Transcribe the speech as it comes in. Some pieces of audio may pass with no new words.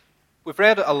We've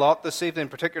read a lot this evening,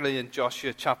 particularly in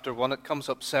Joshua chapter 1. It comes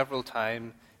up several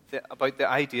times about the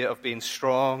idea of being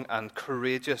strong and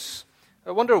courageous.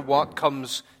 I wonder what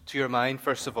comes to your mind,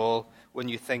 first of all, when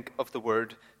you think of the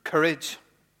word courage.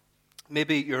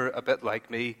 Maybe you're a bit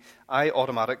like me. I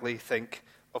automatically think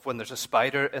of when there's a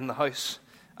spider in the house,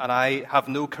 and I have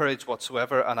no courage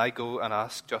whatsoever, and I go and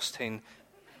ask Justine,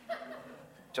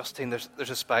 there's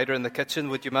a spider in the kitchen,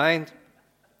 would you mind?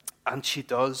 And she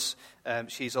does.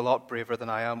 She's a lot braver than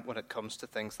I am when it comes to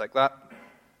things like that.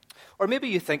 Or maybe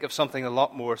you think of something a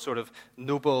lot more sort of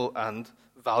noble and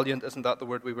valiant, isn't that the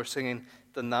word we were singing,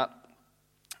 than that.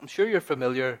 I'm sure you're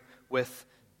familiar with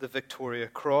the Victoria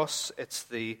Cross. It's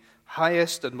the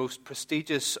highest and most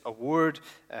prestigious award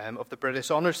of the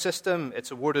British honours system. It's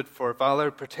awarded for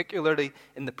valour, particularly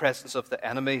in the presence of the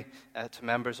enemy, to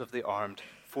members of the armed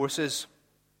forces.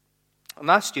 And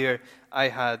last year, I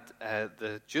had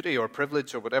the duty or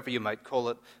privilege, or whatever you might call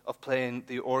it, of playing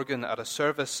the organ at a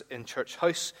service in Church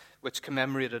House, which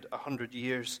commemorated 100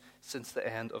 years since the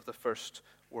end of the First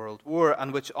World War,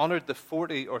 and which honoured the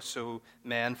 40 or so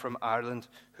men from Ireland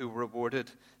who were awarded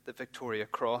the Victoria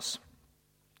Cross.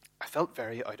 I felt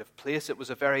very out of place. It was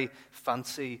a very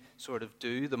fancy sort of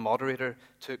do. The moderator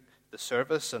took the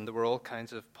service, and there were all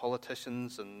kinds of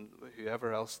politicians and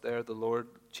whoever else there. The Lord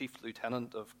Chief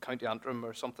Lieutenant of County Antrim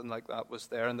or something like that was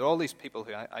there. And there were all these people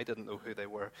who I didn't know who they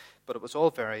were, but it was all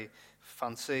very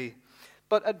fancy.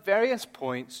 But at various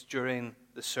points during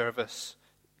the service,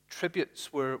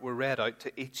 tributes were read out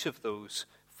to each of those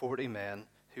 40 men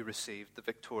who received the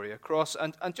Victoria Cross,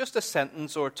 and just a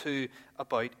sentence or two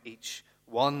about each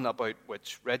one, about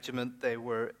which regiment they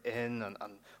were in and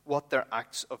what their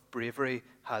acts of bravery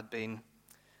had been.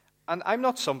 And I'm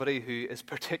not somebody who is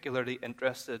particularly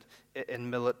interested in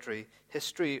military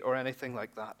history or anything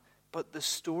like that, but the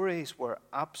stories were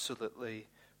absolutely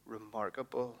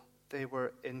remarkable. They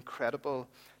were incredible.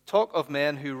 Talk of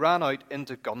men who ran out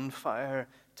into gunfire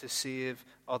to save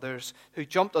others, who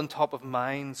jumped on top of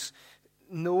mines,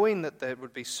 knowing that there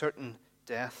would be certain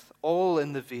death, all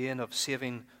in the vein of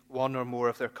saving one or more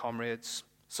of their comrades.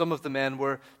 Some of the men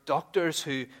were doctors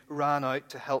who ran out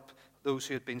to help those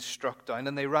who had been struck down,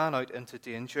 and they ran out into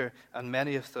danger, and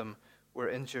many of them were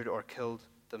injured or killed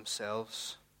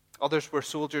themselves. Others were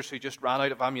soldiers who just ran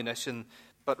out of ammunition,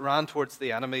 but ran towards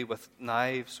the enemy with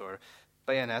knives or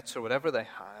bayonets or whatever they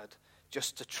had,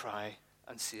 just to try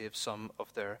and save some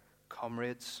of their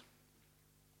comrades.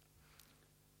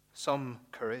 Some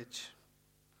courage.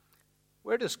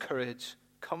 Where does courage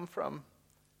come from?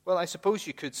 Well, I suppose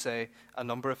you could say a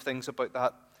number of things about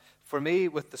that. For me,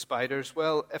 with the spiders,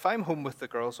 well, if I'm home with the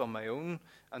girls on my own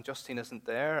and Justine isn't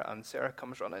there and Sarah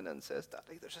comes running and says,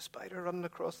 "Daddy, there's a spider running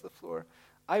across the floor,"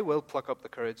 I will pluck up the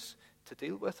courage to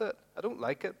deal with it. I don't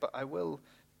like it, but I will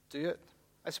do it.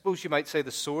 I suppose you might say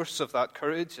the source of that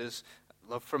courage is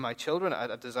love for my children,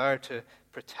 a desire to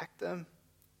protect them.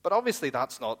 But obviously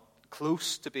that's not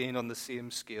close to being on the same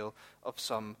scale of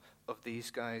some of these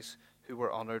guys who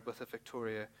were honoured with a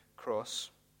Victoria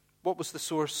Cross. What was the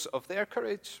source of their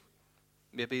courage?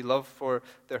 Maybe love for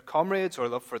their comrades or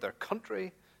love for their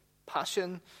country,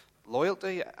 passion,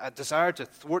 loyalty, a desire to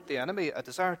thwart the enemy, a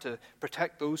desire to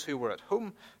protect those who were at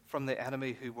home from the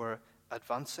enemy who were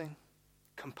advancing,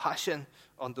 compassion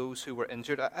on those who were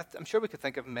injured. I'm sure we could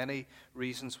think of many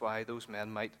reasons why those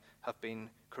men might have been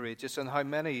courageous, and how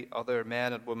many other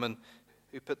men and women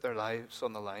who put their lives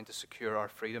on the line to secure our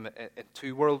freedom in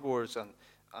two world wars and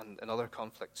in other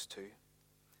conflicts too.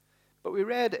 But we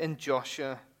read in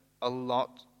Joshua a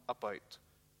lot about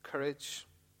courage.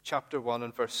 Chapter 1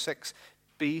 and verse 6,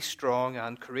 "Be strong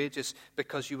and courageous,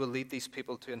 because you will lead these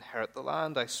people to inherit the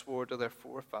land I swore to their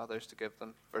forefathers to give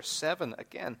them." Verse 7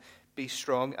 again, "Be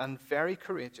strong and very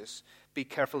courageous. Be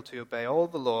careful to obey all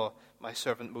the law my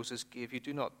servant Moses gave you.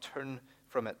 Do not turn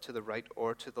from it to the right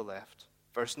or to the left."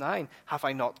 Verse 9, "Have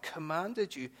I not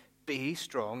commanded you? Be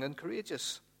strong and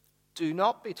courageous. Do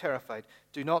not be terrified.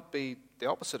 Do not be," the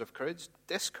opposite of courage,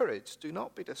 "discouraged. Do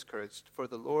not be discouraged, for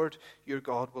the Lord your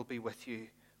God will be with you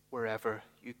wherever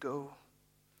you go."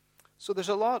 So there's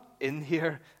a lot in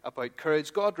here about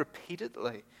courage. God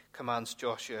repeatedly commands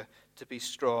Joshua to be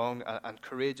strong and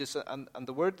courageous. And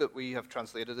the word that we have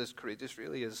translated as courageous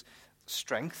really is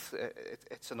strength.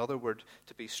 It's another word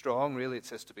to be strong. Really, it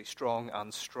says to be strong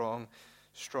and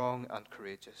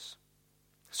courageous.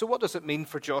 So what does it mean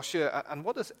for Joshua? And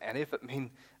what does any of it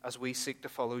mean as we seek to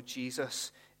follow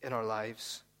Jesus in our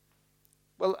lives?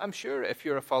 Well, I'm sure if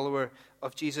you're a follower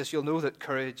of Jesus, you'll know that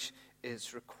courage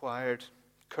is required.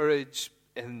 Courage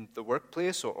in the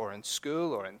workplace or in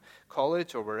school or in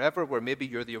college or wherever, where maybe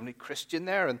you're the only Christian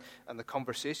there and the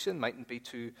conversation mightn't be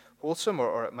too wholesome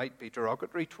or it might be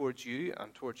derogatory towards you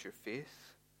and towards your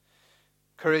faith.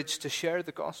 Courage to share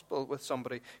the gospel with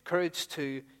somebody. Courage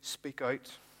to speak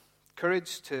out.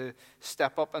 Courage to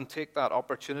step up and take that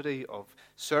opportunity of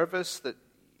service that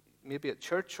maybe at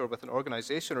church or with an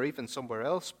organization or even somewhere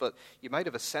else, but you might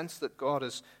have a sense that God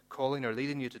is calling or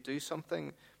leading you to do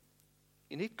something.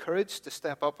 You need courage to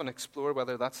step up and explore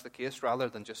whether that's the case rather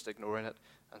than just ignoring it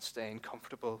and staying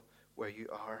comfortable where you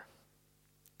are.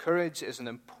 Courage is an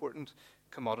important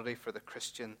commodity for the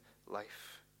Christian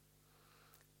life.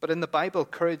 But in the Bible,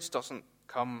 courage doesn't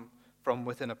come from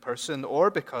within a person or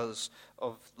because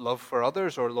of love for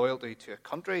others or loyalty to a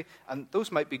country. And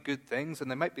those might be good things and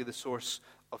they might be the source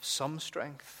of some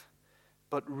strength.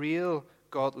 But real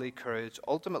godly courage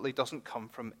ultimately doesn't come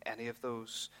from any of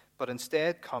those, but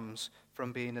instead comes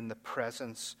from being in the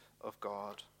presence of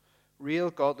God.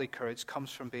 Real godly courage comes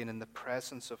from being in the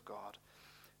presence of God.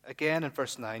 Again in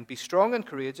verse 9, be strong and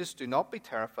courageous, do not be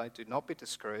terrified, do not be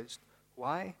discouraged.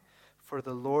 Why? For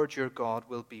the Lord your God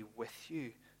will be with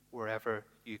you wherever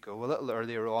you go. A little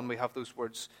earlier on, we have those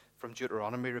words from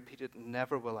Deuteronomy repeated,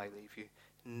 never will I leave you,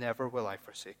 never will I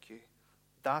forsake you.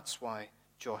 That's why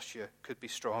Joshua could be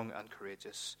strong and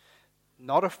courageous,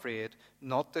 not afraid,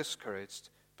 not discouraged,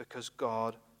 because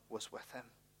God was with him.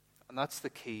 And that's the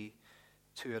key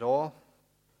to it all.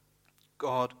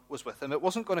 God was with him. It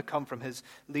wasn't going to come from his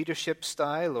leadership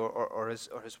style or his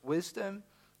wisdom,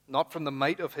 not from the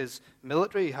might of his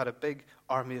military. He had a big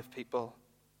army of people.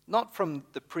 Not from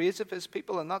the praise of his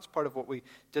people, and that's part of what we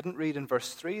didn't read in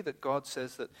verse 3, that God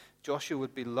says that Joshua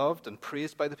would be loved and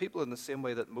praised by the people in the same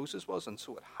way that Moses was, and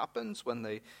so it happens when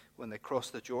they cross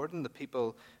the Jordan, the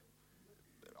people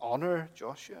honor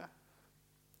Joshua.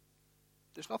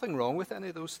 There's nothing wrong with any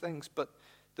of those things, but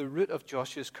the root of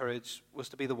Joshua's courage was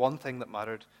to be the one thing that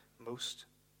mattered most.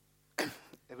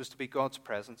 It was to be God's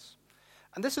presence.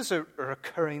 And this is a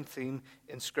recurring theme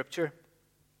in Scripture.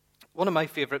 One of my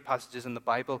favorite passages in the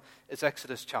Bible is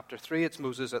Exodus chapter 3. It's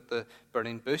Moses at the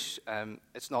burning bush.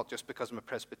 It's not just because I'm a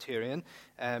Presbyterian.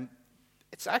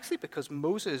 It's actually because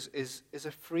Moses is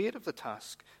afraid of the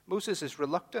task. Moses is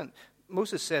reluctant.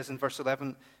 Moses says in verse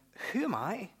 11, who am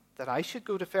I that I should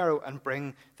go to Pharaoh and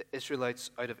bring the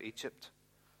Israelites out of Egypt?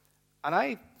 And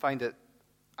I find it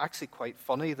actually quite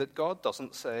funny that God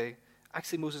doesn't say,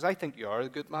 actually, Moses, I think you are a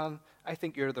good man. I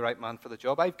think you're the right man for the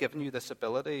job. I've given you this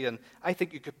ability, and I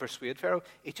think you could persuade Pharaoh.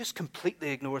 He just completely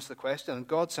ignores the question, and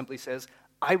God simply says,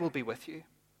 I will be with you.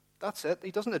 That's it. He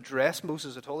doesn't address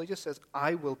Moses at all. He just says,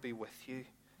 I will be with you.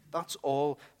 That's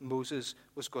all Moses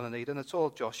was going to need, and it's all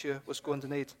Joshua was going to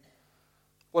need.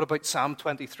 What about Psalm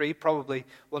 23? Probably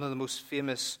one of the most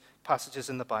famous passages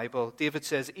in the Bible. David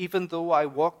says, even though I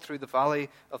walk through the valley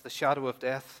of the shadow of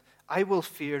death, I will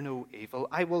fear no evil.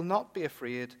 I will not be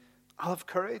afraid. I'll have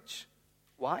courage.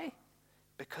 Why?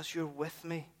 Because you're with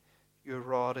me. Your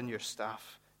rod and your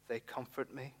staff, they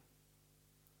comfort me.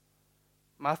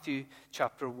 Matthew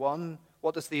chapter 1,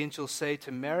 what does the angel say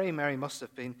to Mary? Mary must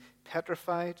have been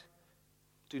petrified.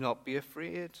 Do not be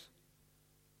afraid.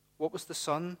 What was the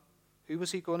son? Who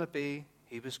was he going to be?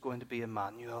 He was going to be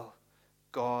Emmanuel,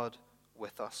 God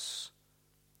with us.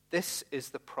 This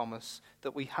is the promise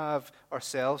that we have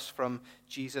ourselves from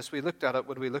Jesus. We looked at it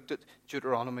when we looked at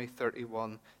Deuteronomy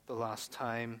 31 the last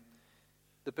time.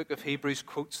 The book of Hebrews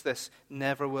quotes this,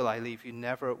 never will I leave you,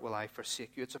 never will I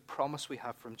forsake you. It's a promise we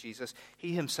have from Jesus.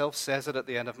 He himself says it at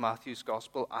the end of Matthew's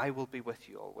gospel, I will be with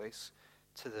you always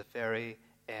to the very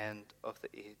end of the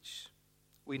age.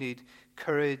 We need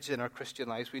courage in our Christian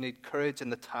lives. We need courage in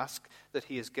the task that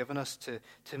he has given us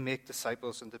to make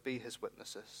disciples and to be his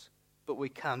witnesses. But we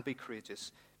can be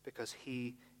courageous because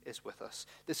he is with us.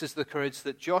 This is the courage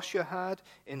that Joshua had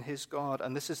in his God,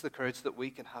 and this is the courage that we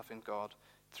can have in God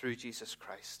through Jesus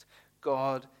Christ.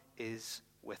 God is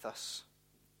with us.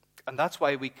 And that's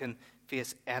why we can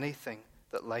face anything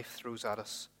that life throws at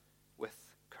us with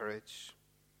courage.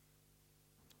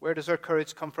 Where does our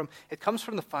courage come from? It comes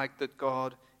from the fact that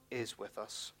God is with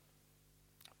us.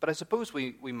 But I suppose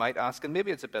we might ask, and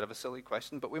maybe it's a bit of a silly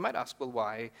question, but we might ask, well,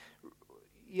 why?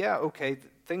 Yeah, okay,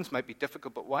 things might be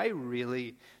difficult, but why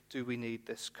really do we need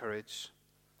this courage?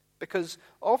 Because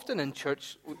often in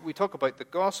church, we talk about the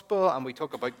gospel, and we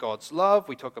talk about God's love,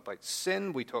 we talk about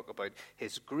sin, we talk about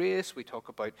his grace, we talk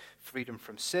about freedom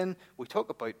from sin, we talk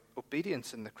about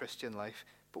obedience in the Christian life,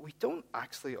 but we don't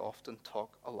actually often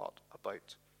talk a lot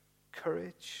about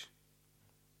courage.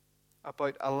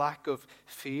 about a lack of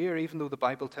fear, even though the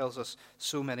Bible tells us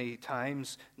so many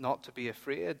times not to be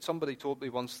afraid. Somebody told me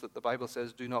once that the Bible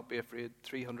says, do not be afraid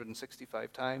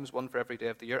 365 times, one for every day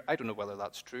of the year. I don't know whether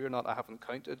that's true or not. I haven't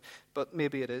counted, but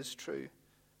maybe it is true.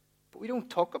 But we don't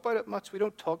talk about it much. We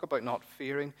don't talk about not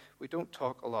fearing. We don't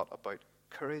talk a lot about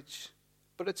courage.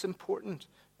 But it's important,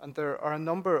 and there are a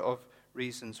number of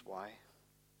reasons why.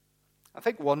 I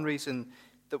think one reason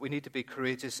that we need to be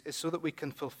courageous is so that we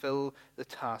can fulfill the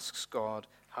tasks God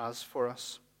has for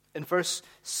us. In verse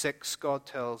 6, God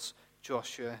tells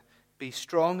Joshua, be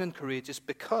strong and courageous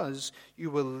because you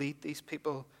will lead these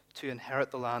people to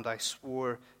inherit the land I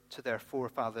swore to their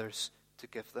forefathers to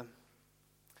give them.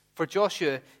 For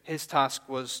Joshua, his task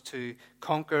was to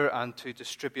conquer and to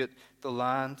distribute the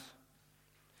land.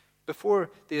 Before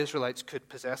the Israelites could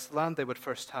possess the land, they would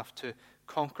first have to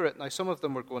conquer it. Now, some of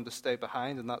them were going to stay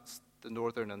behind, and that's the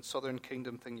northern and southern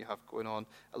kingdom thing you have going on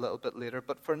a little bit later.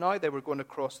 But for now, they were going to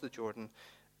cross the Jordan,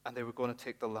 and they were going to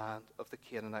take the land of the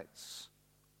Canaanites.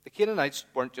 The Canaanites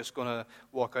weren't just going to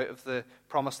walk out of the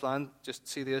promised land, just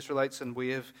see the Israelites and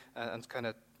wave and kind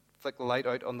of flick the light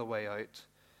out on the way out.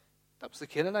 That was the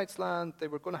Canaanites' land. They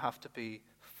were going to have to be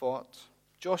fought.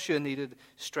 Joshua needed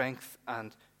strength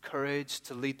and courage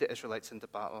to lead the Israelites into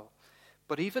battle.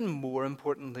 But even more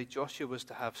importantly, Joshua was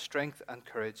to have strength and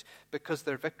courage because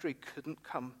their victory couldn't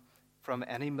come from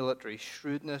any military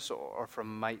shrewdness or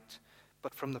from might,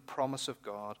 but from the promise of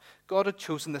God. God had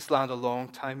chosen this land a long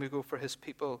time ago for his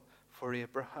people, for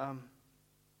Abraham.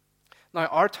 Now,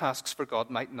 our tasks for God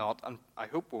might not, and I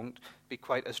hope won't, be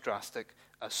quite as drastic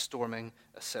as storming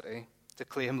a city to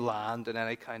claim land in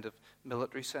any kind of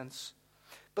military sense.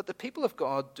 But the people of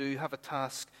God do have a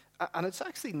task, and it's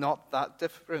actually not that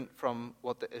different from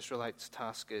what the Israelites'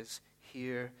 task is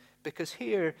here, because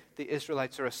here the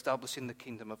Israelites are establishing the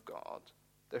kingdom of God.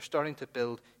 They're starting to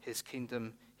build his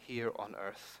kingdom here on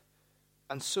earth.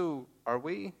 And so are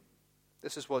we.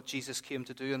 This is what Jesus came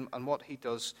to do and what he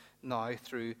does now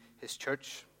through his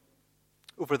church.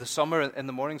 Over the summer, in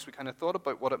the mornings, we kind of thought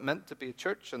about what it meant to be a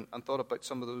church and thought about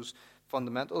some of those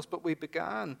fundamentals. But we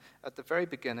began at the very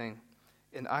beginning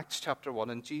in Acts chapter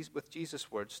 1 with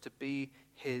Jesus' words to be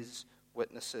his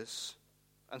witnesses.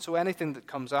 And so anything that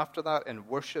comes after that in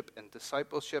worship, in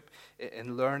discipleship,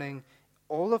 in learning,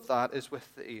 all of that is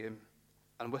with the aim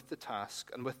and with the task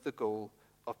and with the goal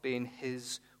of being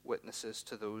his witnesses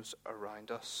to those around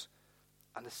us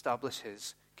and establish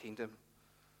his kingdom.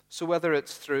 So whether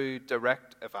it's through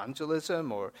direct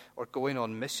evangelism or going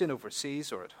on mission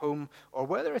overseas or at home, or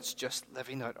whether it's just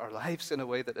living out our lives in a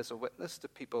way that is a witness to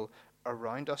people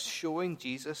around us, showing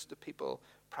Jesus to people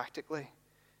practically,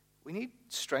 we need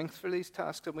strength for these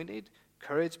tasks and we need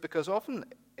courage, because often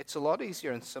it's a lot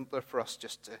easier and simpler for us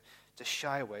just to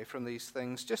shy away from these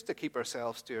things, just to keep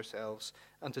ourselves to ourselves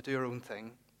and to do our own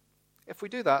thing. If we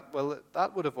do that, well,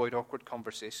 that would avoid awkward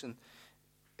conversation.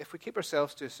 If we keep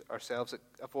ourselves to ourselves, it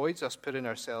avoids us putting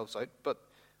ourselves out, but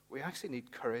we actually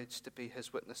need courage to be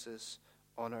his witnesses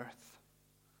on earth.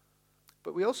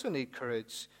 But we also need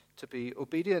courage to be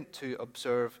obedient to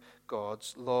observe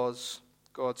God's laws.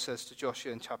 God says to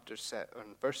Joshua in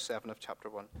verse 7 of chapter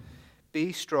 1,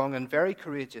 be strong and very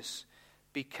courageous.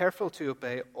 Be careful to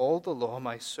obey all the law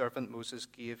my servant Moses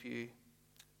gave you.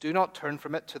 Do not turn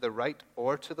from it to the right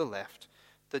or to the left,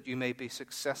 that you may be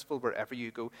successful wherever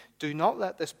you go. Do not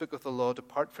let this book of the law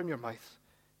depart from your mouth.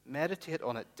 Meditate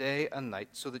on it day and night,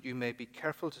 so that you may be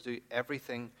careful to do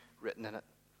everything written in it.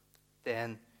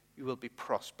 Then you will be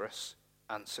prosperous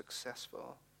and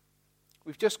successful.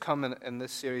 We've just come in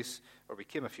this series, or we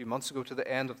came a few months ago, to the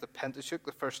end of the Pentateuch,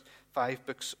 the first 5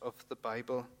 books of the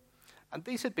Bible. And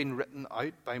these had been written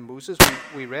out by Moses.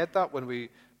 We read that when we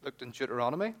looked in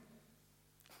Deuteronomy.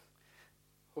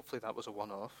 Hopefully that was a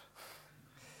one-off.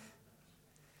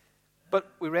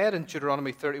 But we read in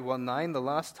Deuteronomy 31:9 the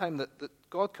last time that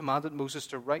God commanded Moses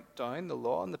to write down the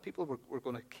law, and the people were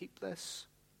going to keep this,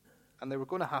 and they were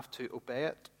going to have to obey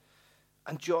it.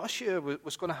 And Joshua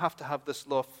was going to have this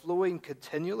law flowing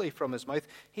continually from his mouth.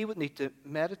 He would need to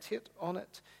meditate on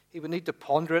it. He would need to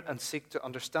ponder it and seek to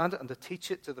understand it and to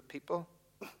teach it to the people.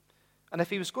 And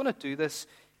if he was going to do this,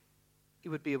 he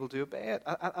would be able to obey it.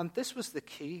 And this was the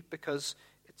key, because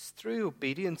it's through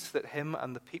obedience that him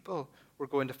and the people were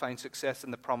going to find success in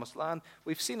the promised land.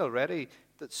 We've seen already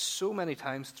that so many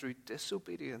times through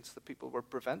disobedience, the people were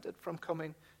prevented from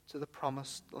coming to the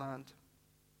promised land.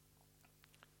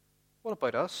 What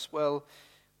about us? Well,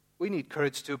 we need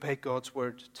courage to obey God's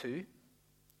word too.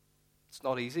 It's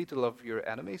not easy to love your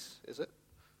enemies, is it?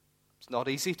 It's not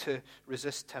easy to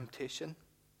resist temptation.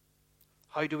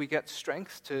 How do we get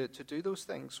strength to do those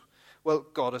things? Well,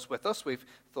 God is with us. We've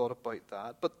thought about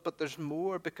that. But there's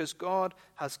more, because God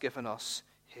has given us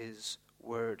his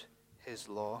word, his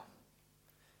law.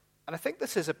 And I think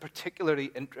this is a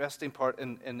particularly interesting part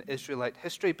in Israelite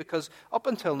history, because up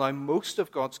until now, most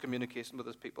of God's communication with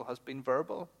his people has been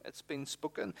verbal. It's been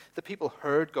spoken. The people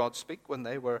heard God speak when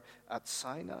they were at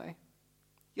Sinai.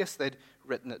 Yes, they'd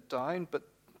written it down, but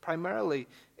primarily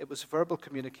it was verbal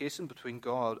communication between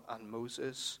God and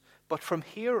Moses. But from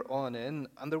here on in,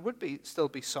 and there would still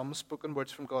be some spoken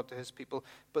words from God to his people,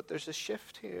 but there's a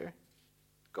shift here.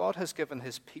 God has given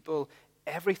his people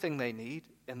everything they need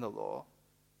in the law.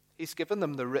 He's given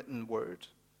them the written word.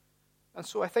 And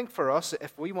so I think for us,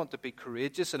 if we want to be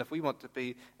courageous and if we want to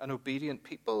be an obedient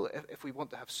people, if we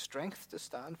want to have strength to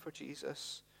stand for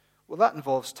Jesus, well, that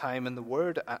involves time in the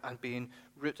word and being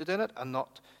rooted in it and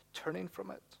not turning from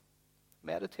it,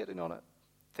 meditating on it,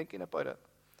 thinking about it.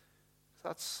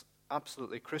 That's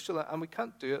absolutely crucial, and we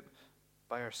can't do it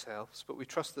by ourselves, but we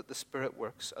trust that the Spirit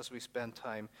works as we spend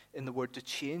time in the word to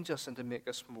change us and to make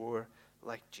us more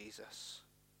like Jesus.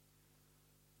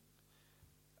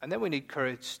 And then we need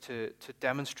courage to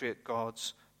demonstrate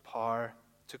God's power,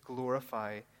 to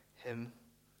glorify him.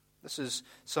 This is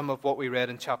some of what we read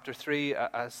in chapter 3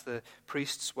 as the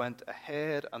priests went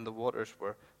ahead and the waters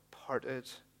were parted.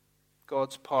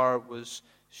 God's power was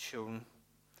shown.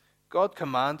 God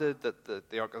commanded that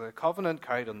the Ark of the Covenant,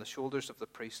 carried on the shoulders of the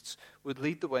priests, would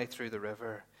lead the way through the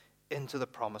river into the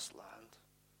promised land.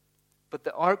 But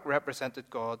the Ark represented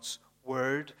God's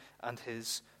word and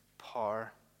his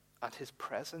power and his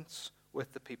presence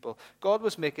with the people. God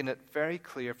was making it very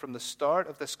clear from the start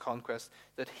of this conquest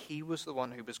that he was the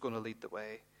one who was going to lead the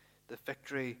way. The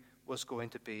victory was going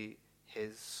to be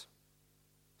his.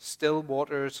 Still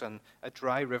waters and a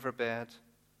dry riverbed.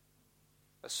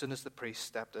 As soon as the priest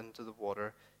stepped into the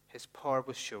water, his power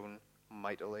was shown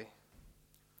mightily.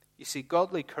 You see,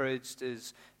 godly courage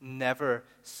is never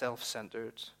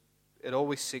self-centered. It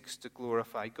always seeks to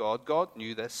glorify God. God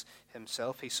knew this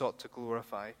himself. He sought to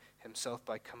glorify himself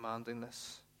by commanding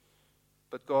this.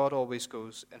 But God always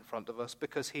goes in front of us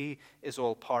because he is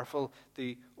all-powerful.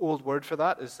 The old word for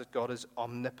that is that God is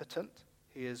omnipotent.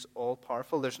 He is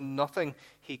all-powerful. There's nothing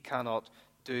he cannot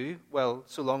do, well,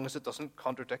 so long as it doesn't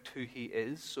contradict who he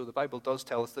is. So the Bible does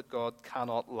tell us that God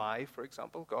cannot lie, for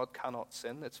example. God cannot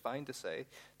sin. It's fine to say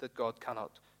that God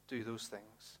cannot do those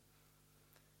things.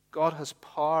 God has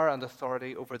power and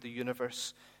authority over the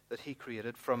universe that he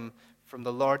created, from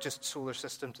the largest solar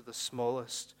system to the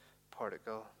smallest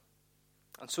particle.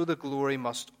 And so the glory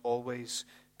must always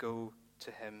go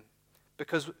to him.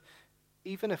 Because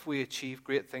even if we achieve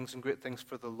great things and great things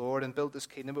for the Lord and build his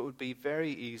kingdom, it would be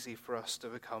very easy for us to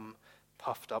become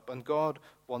puffed up. And God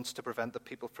wants to prevent the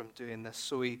people from doing this.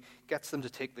 So he gets them to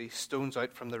take these stones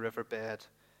out from the riverbed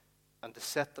and to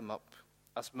set them up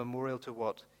as a memorial to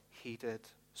what he did.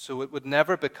 So it would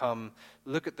never become,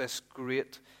 look at this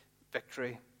great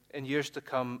victory. In years to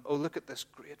come, oh, look at this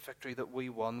great victory that we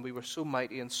won. We were so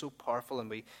mighty and so powerful, and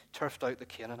we turfed out the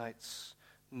Canaanites.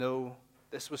 No,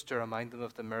 this was to remind them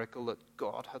of the miracle that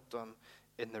God had done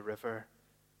in the river,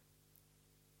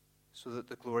 so that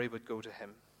the glory would go to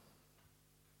him.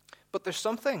 But there's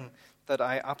something that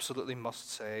I absolutely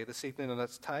must say this evening, and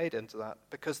it's tied into that,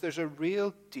 because there's a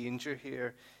real danger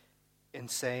here in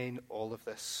saying all of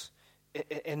this,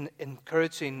 in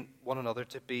encouraging one another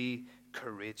to be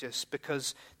courageous,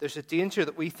 because there's a danger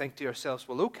that we think to ourselves,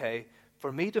 well, okay,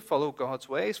 for me to follow God's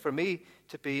ways, for me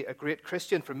to be a great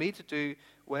Christian, for me to do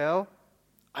well,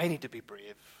 I need to be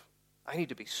brave. I need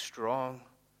to be strong.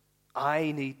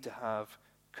 I need to have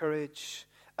courage.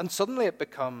 And suddenly it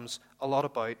becomes a lot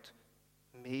about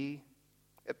me.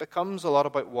 It becomes a lot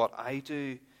about what I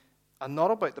do and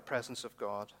not about the presence of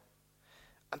God.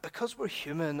 And because we're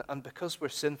human and because we're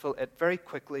sinful, it very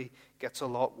quickly gets a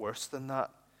lot worse than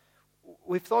that.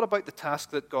 We've thought about the task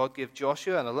that God gave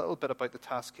Joshua and a little bit about the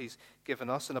task he's given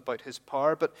us and about his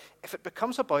power. But if it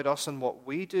becomes about us and what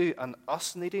we do and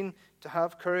us needing to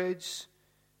have courage,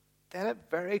 then it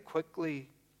very quickly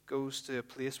goes to a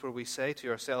place where we say to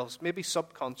ourselves, maybe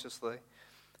subconsciously,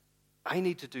 I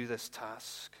need to do this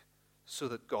task so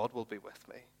that God will be with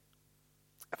me.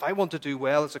 If I want to do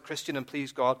well as a Christian and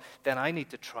please God, then I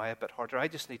need to try a bit harder. I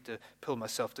just need to pull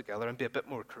myself together and be a bit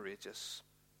more courageous.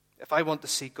 If I want to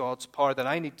see God's power, then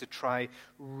I need to try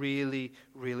really,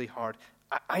 really hard.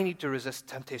 I need to resist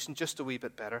temptation just a wee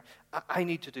bit better. I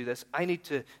need to do this. I need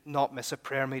to not miss a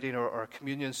prayer meeting or a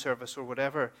communion service or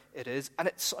whatever it is. And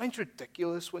it sounds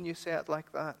ridiculous when you say it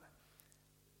like that.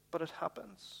 But it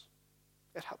happens.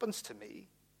 It happens to me.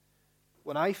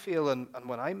 When I fail and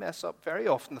when I mess up, very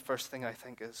often the first thing I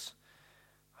think is,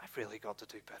 I've really got to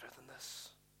do better than this.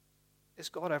 Is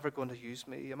God ever going to use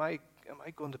me? Am I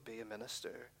going to be a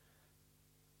minister?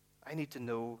 I need to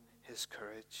know his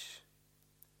courage.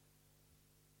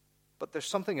 But there's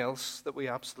something else that we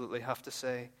absolutely have to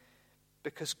say,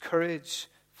 because courage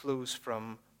flows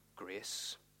from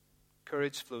grace.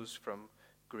 Courage flows from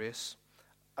grace.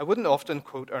 I wouldn't often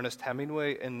quote Ernest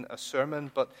Hemingway in a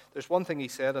sermon, but there's one thing he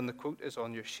said, and the quote is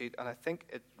on your sheet, and I think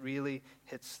it really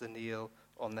hits the nail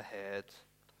on the head.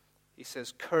 He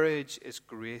says, courage is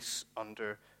grace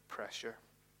under pressure.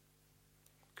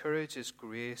 Courage is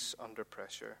grace under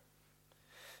pressure.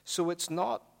 So it's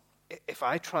not, if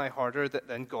I try harder,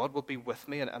 then God will be with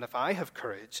me, and if I have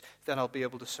courage, then I'll be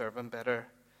able to serve him better.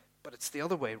 But it's the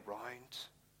other way round.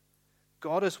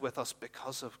 God is with us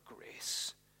because of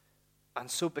grace.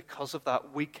 And so because of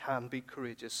that, we can be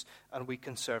courageous and we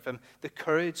can serve him. The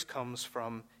courage comes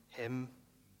from him.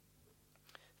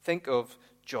 Think of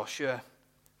Joshua.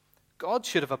 God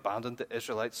should have abandoned the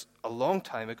Israelites a long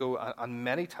time ago and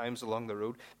many times along the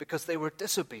road because they were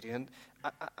disobedient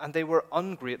and they were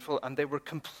ungrateful and they were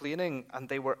complaining and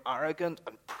they were arrogant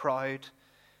and proud.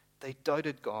 They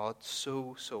doubted God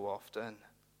so often.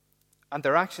 And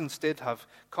their actions did have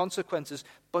consequences,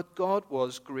 but God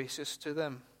was gracious to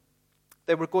them.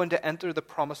 They were going to enter the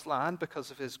promised land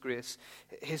because of his grace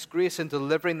in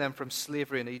delivering them from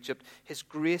slavery in Egypt, his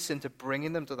grace into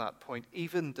bringing them to that point,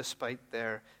 even despite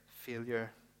their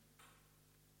failure.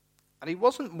 And he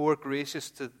wasn't more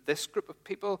gracious to this group of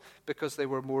people because they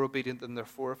were more obedient than their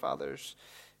forefathers.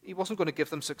 He wasn't going to give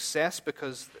them success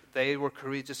because they were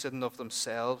courageous in and of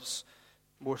themselves,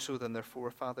 more so than their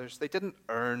forefathers. They didn't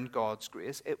earn God's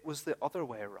grace. It was the other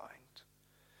way around.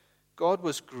 God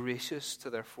was gracious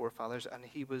to their forefathers, and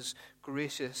he was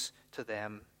gracious to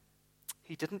them.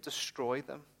 He didn't destroy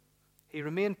them. He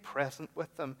remained present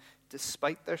with them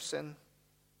despite their sin.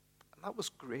 And that was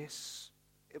grace.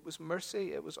 It was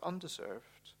mercy. It was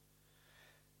undeserved.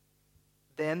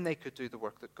 Then they could do the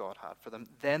work that God had for them.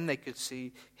 Then they could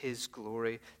see his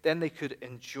glory. Then they could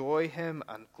enjoy him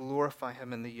and glorify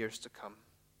him in the years to come.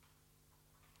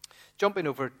 Jumping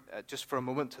over just for a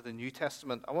moment to the New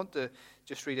Testament, I want to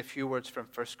just read a few words from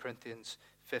 1 Corinthians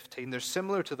 15. They're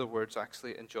similar to the words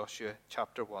actually in Joshua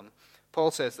chapter 1. Paul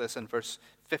says this in verse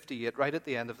 58, right at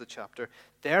the end of the chapter.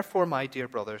 Therefore, my dear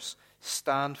brothers,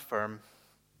 stand firm.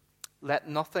 Let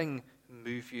nothing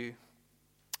move you.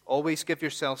 Always give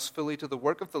yourselves fully to the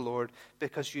work of the Lord,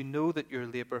 because you know that your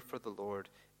labor for the Lord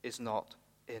is not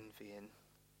in vain.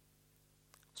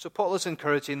 So Paul is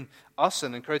encouraging us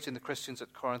and encouraging the Christians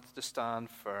at Corinth to stand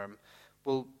firm.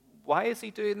 Well, why is he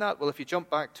doing that? Well, if you jump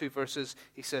back 2 verses,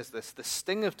 he says this: the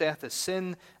sting of death is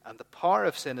sin, and the power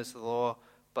of sin is the law.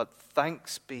 But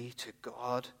thanks be to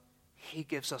God, he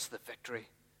gives us the victory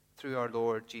through our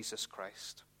Lord Jesus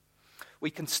Christ.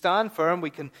 We can stand firm,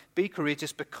 we can be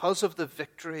courageous because of the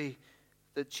victory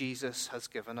that Jesus has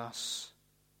given us.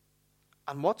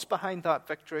 And what's behind that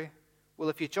victory? Well,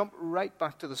 if you jump right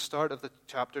back to the start of the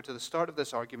chapter, to the start of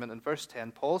this argument, in verse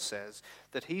 10, Paul says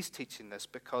that he's teaching this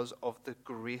because of the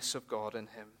grace of God in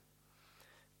him.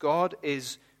 God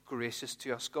is gracious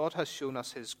to us. God has shown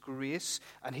us his grace,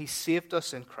 and he saved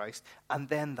us in Christ, and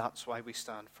then that's why we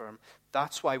stand firm.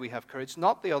 That's why we have courage,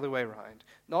 not the other way around.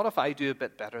 Not if I do a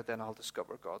bit better, then I'll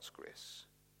discover God's grace.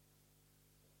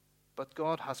 But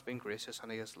God has been gracious,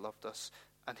 and he has loved us,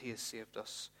 and he has saved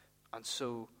us, and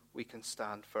so we can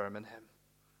stand firm in him.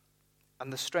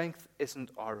 And the strength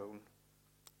isn't our own.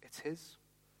 It's his.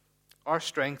 Our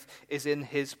strength is in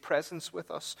his presence with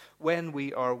us. When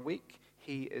we are weak,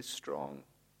 he is strong.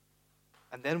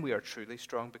 And then we are truly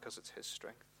strong because it's his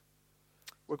strength.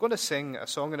 We're going to sing a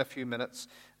song in a few minutes,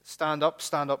 Stand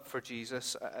Up for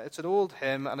Jesus. It's an old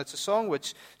hymn, and it's a song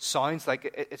which sounds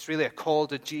like it's really a call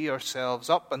to gee ourselves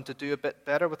up and to do a bit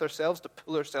better with ourselves, to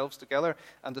pull ourselves together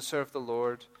and to serve the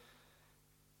Lord.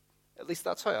 At least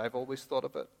that's how I've always thought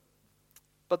of it.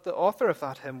 But the author of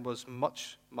that hymn was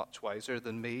much, much wiser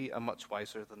than me and much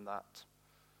wiser than that.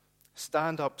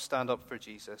 Stand up for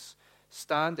Jesus.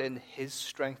 Stand in his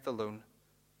strength alone.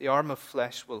 The arm of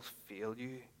flesh will fail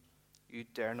you. You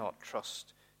dare not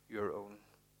trust your own.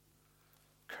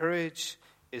 Courage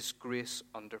is grace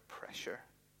under pressure.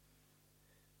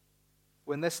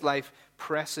 When this life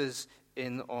presses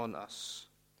in on us,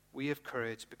 we have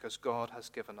courage because God has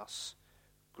given us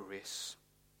grace.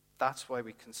 That's why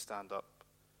we can stand up.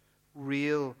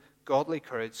 Real godly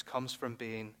courage comes from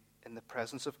being in the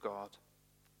presence of God.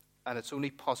 And it's only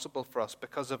possible for us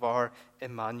because of our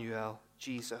Emmanuel,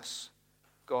 Jesus,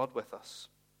 God with us,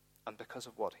 and because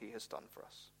of what he has done for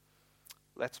us.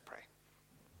 Let's pray.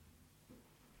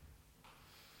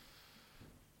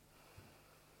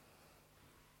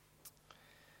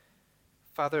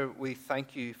 Father, we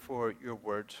thank you for your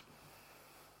word.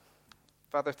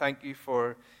 Father, thank you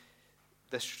for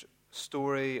this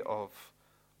story of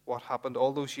what happened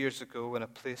all those years ago in a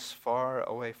place far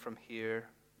away from here,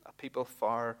 a people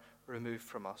far removed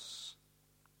from us.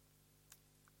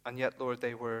 And yet, Lord,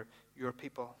 they were your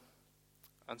people.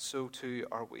 And so too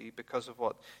are we because of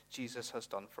what Jesus has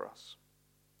done for us.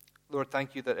 Lord,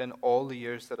 thank you that in all the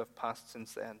years that have passed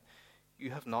since then, you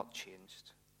have not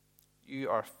changed. You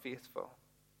are faithful,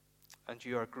 and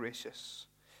you are gracious,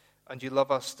 and you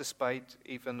love us despite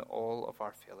even all of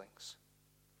our failings.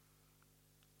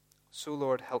 So,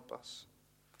 Lord, help us.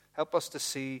 Help us to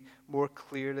see more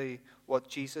clearly what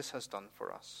Jesus has done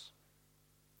for us.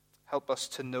 Help us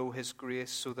to know his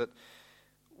grace so that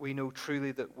we know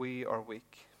truly that we are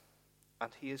weak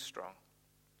and he is strong.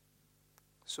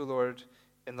 So, Lord,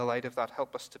 in the light of that,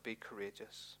 help us to be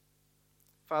courageous.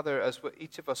 Father, as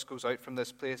each of us goes out from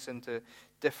this place into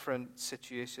different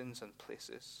situations and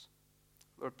places,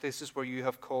 Lord, places where you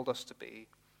have called us to be,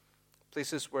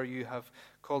 places where you have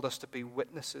called us to be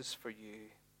witnesses for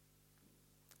you,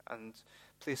 and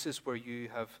places where you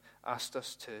have asked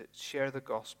us to share the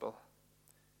gospel,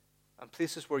 and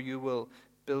places where you will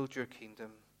build your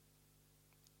kingdom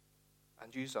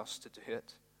and use us to do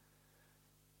it.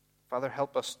 Father,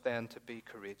 help us then to be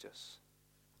courageous.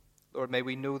 Lord, may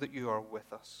we know that you are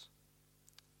with us,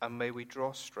 and may we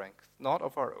draw strength, not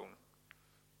of our own,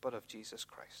 but of Jesus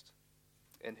Christ,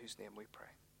 in whose name we pray.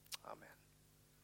 Amen.